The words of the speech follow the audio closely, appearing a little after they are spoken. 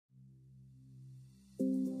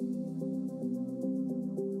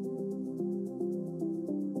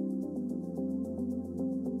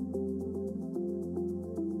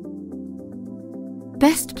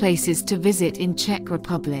Best places to visit in Czech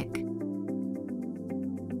Republic.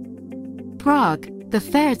 Prague, the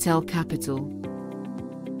Fairytale capital.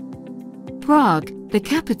 Prague, the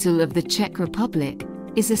capital of the Czech Republic,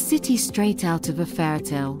 is a city straight out of a fairy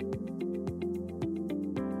tale.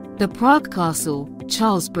 The Prague Castle,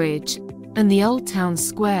 Charles Bridge, and the Old Town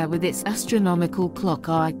Square with its astronomical clock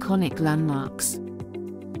are iconic landmarks.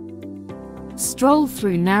 Stroll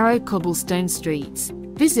through narrow cobblestone streets,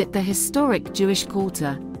 visit the historic Jewish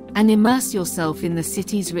quarter, and immerse yourself in the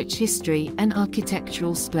city's rich history and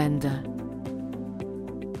architectural splendor.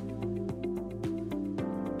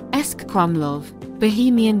 Český Krumlov,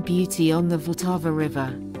 Bohemian beauty on the Vltava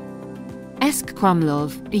River. Český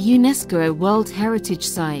Krumlov, a UNESCO World Heritage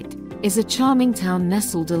Site, is a charming town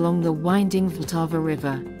nestled along the winding Vltava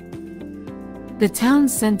River. The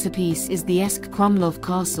town's centerpiece is the Český Krumlov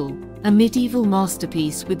Castle, a medieval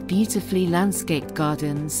masterpiece with beautifully landscaped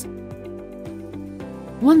gardens.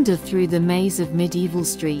 Wander through the maze of medieval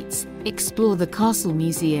streets, explore the castle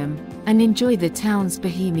museum, and enjoy the town's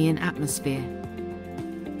Bohemian atmosphere.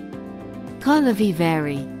 Karlovy,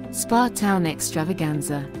 Spa Town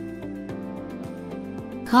Extravaganza.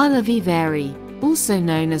 Karlovy, also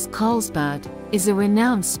known as Carlsbad, is a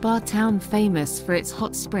renowned spa town famous for its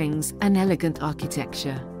hot springs and elegant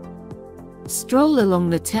architecture. Stroll along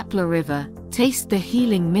the Tepla River, taste the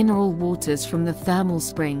healing mineral waters from the thermal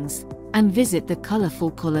springs, and visit the colorful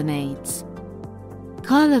colonnades.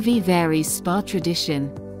 Karlovy's spa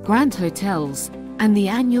tradition, grand hotels, and the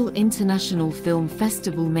annual International Film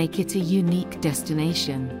Festival make it a unique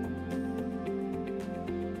destination.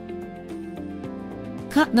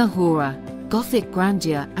 Kutná Hora, Gothic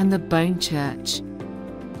grandeur and the Bone Church.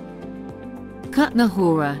 Kutná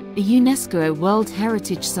Hora, a UNESCO World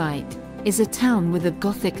Heritage Site, is a town with a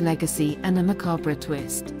Gothic legacy and a macabre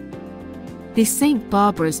twist. The St.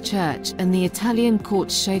 Barbara's Church and the Italian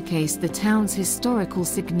court showcase the town's historical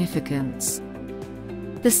significance.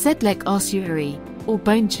 The Sedlec Ossuary, or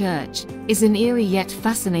Bone Church, is an eerie yet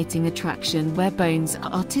fascinating attraction where bones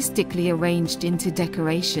are artistically arranged into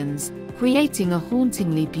decorations, creating a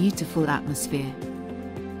hauntingly beautiful atmosphere.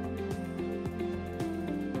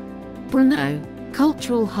 Brno,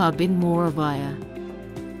 cultural hub in Moravia.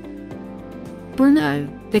 Brno,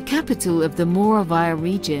 the capital of the Moravia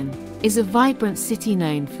region, is a vibrant city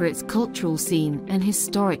known for its cultural scene and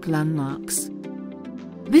historic landmarks.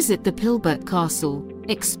 Visit the Prague Castle,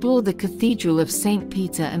 explore the Cathedral of St.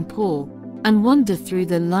 Peter and Paul, and wander through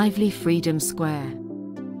the lively Freedom Square.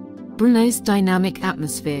 Brno's dynamic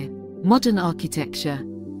atmosphere, modern architecture,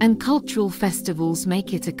 and cultural festivals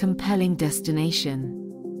make it a compelling destination.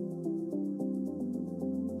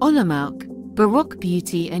 Olomouc, Baroque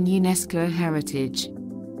beauty and UNESCO heritage.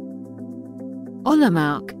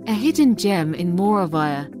 Olomouc, a hidden gem in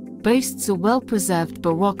Moravia, boasts a well-preserved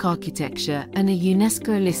Baroque architecture and a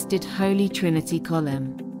UNESCO-listed Holy Trinity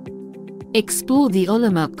column. Explore the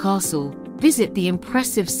Olomouc Castle, visit the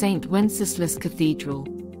impressive St. Wenceslas Cathedral,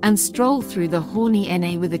 and stroll through the Horní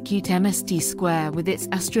Na with a cute MST Square with its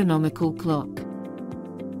astronomical clock.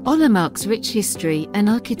 Olomouc's rich history and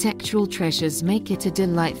architectural treasures make it a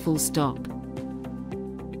delightful stop.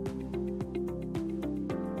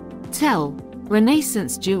 Tel,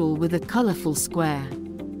 Renaissance jewel with a colorful square.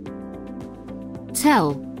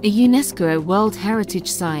 Tel, a UNESCO World Heritage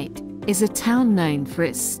Site, is a town known for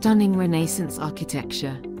its stunning Renaissance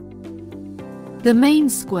architecture. The main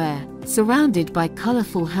square, surrounded by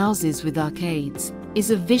colorful houses with arcades, is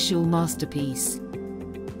a visual masterpiece.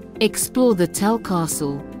 Explore the Tel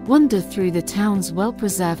Castle, wander through the town's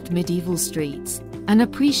well-preserved medieval streets, and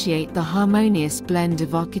appreciate the harmonious blend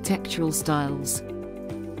of architectural styles.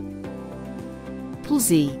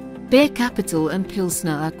 Plzeň, beer capital and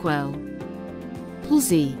Pilsner Urquell.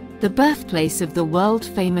 Plzeň, the birthplace of the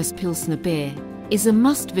world-famous Pilsner beer, is a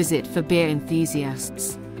must-visit for beer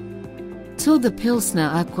enthusiasts. Tour the Pilsner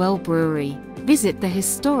Urquell brewery, visit the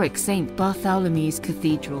historic St. Bartholomew's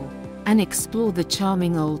Cathedral, and explore the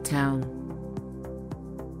charming Old Town.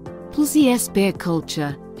 Plzeň's beer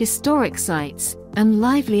culture, historic sites, and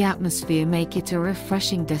lively atmosphere make it a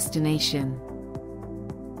refreshing destination.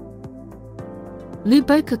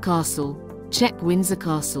 Luboka Castle, Czech Windsor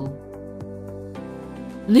Castle.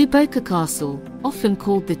 Luboka Castle, often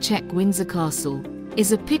called the Czech Windsor Castle,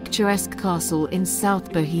 is a picturesque castle in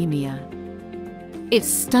South Bohemia. Its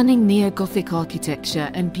stunning neo-Gothic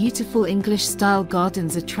architecture and beautiful English-style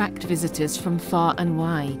gardens attract visitors from far and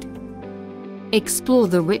wide. Explore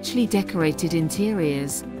the richly decorated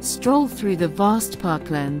interiors, stroll through the vast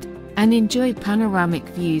parkland, and enjoy panoramic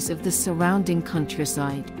views of the surrounding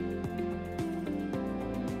countryside.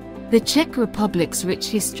 The Czech Republic's rich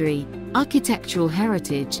history, architectural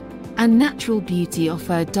heritage, and natural beauty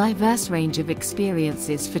offer a diverse range of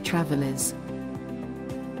experiences for travelers.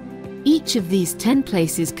 Each of these 10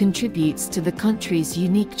 places contributes to the country's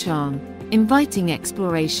unique charm, inviting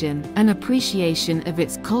exploration and appreciation of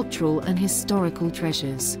its cultural and historical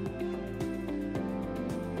treasures.